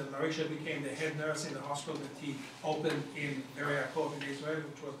RNs, and Marisha became the head nurse in the hospital that he opened in Be'er Yaakov in Israel,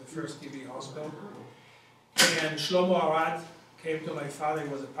 which was the first TB hospital. And Shlomo Arad came to my father, he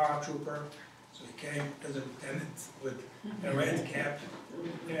was a paratrooper, so he came as a lieutenant with a red cap.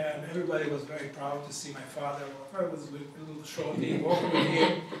 And everybody was very proud to see my father. I was a little shorty, walking with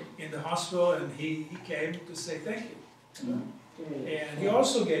him in the hospital, and he came to say thank you. And he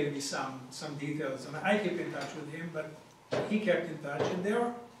also gave me some details, and I kept in touch with him, but he kept in touch, and there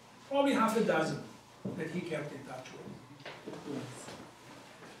are probably half a dozen that he kept in touch with.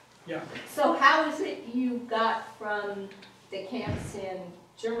 Yeah. So how is it you got from the camps in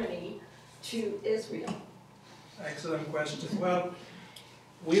Germany to Israel? Excellent question. Well,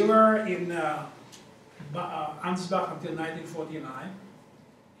 we were in Ansbach until 1949,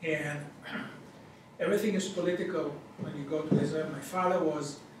 and everything is political when you go to Israel. My father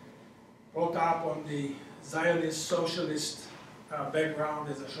was brought up on the Zionist socialist background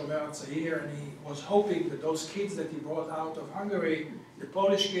as a Shomer Tzahir, and he was hoping that those kids that he brought out of Hungary, the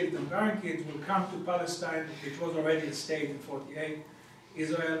Polish kids, the Hungarian kids, will come to Palestine, which was already a state in 48,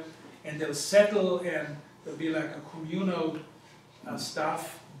 Israel, and they'll settle, and there'll be like a communal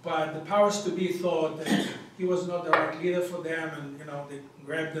stuff. But the powers to be thought that he was not the right leader for them, and they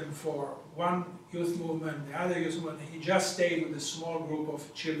grabbed him for one youth movement, the other youth movement. He just stayed with a small group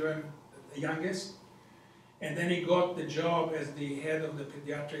of children, the youngest, and then he got the job as the head of the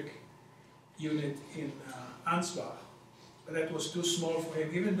pediatric unit in Ansbach. But that was too small for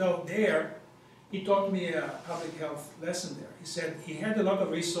him, even though there, he taught me a public health lesson there. He said he had a lot of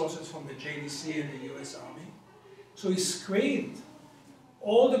resources from the JDC and the US Army, so he screened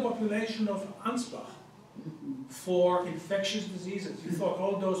all the population of Ansbach for infectious diseases. He thought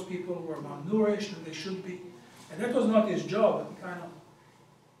all those people were malnourished and they should be, and that was not his job,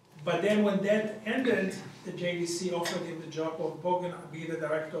 but then when that ended, the JDC offered him the job of be the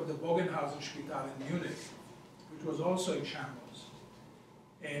director of the Bogenhousen Spital in Munich, which was also in shambles.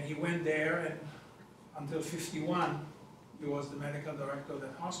 And he went there, and until 51, he was the medical director of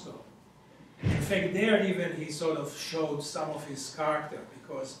that hospital. In fact, there even he sort of showed some of his character,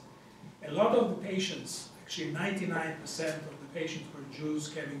 because a lot of the patients, actually 99% of the patients were Jews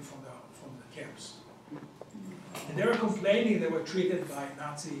coming from the camps. And they were complaining they were treated by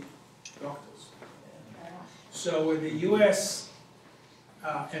Nazi doctors. So with the US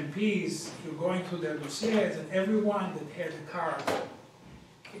MPs, you're going through their dossiers, and everyone that had a card,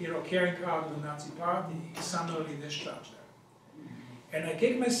 carrying card of the Nazi party, is summarily discharged there. And I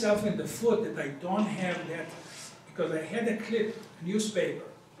kick myself in the foot that I don't have that, because I had a clip, a newspaper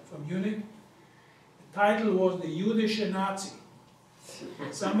from Munich. The title was "The Jüdische Nazi."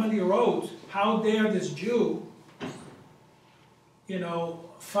 Somebody wrote, "How dare this Jew,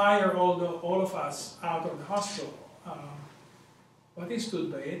 fire all of us out of the hospital?" But he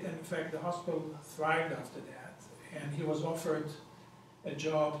stood by it, and in fact the hospital thrived after that. And he was offered a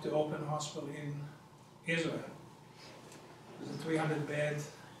job to open a hospital in Israel. It was a 300-bed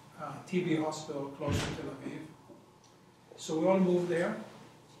TB hospital close to Tel Aviv. So we all moved there,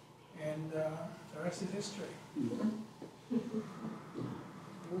 and the rest is history.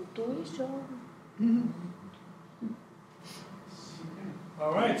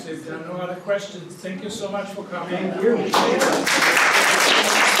 All right, so if there are no other questions, thank you so much for coming. Thank you.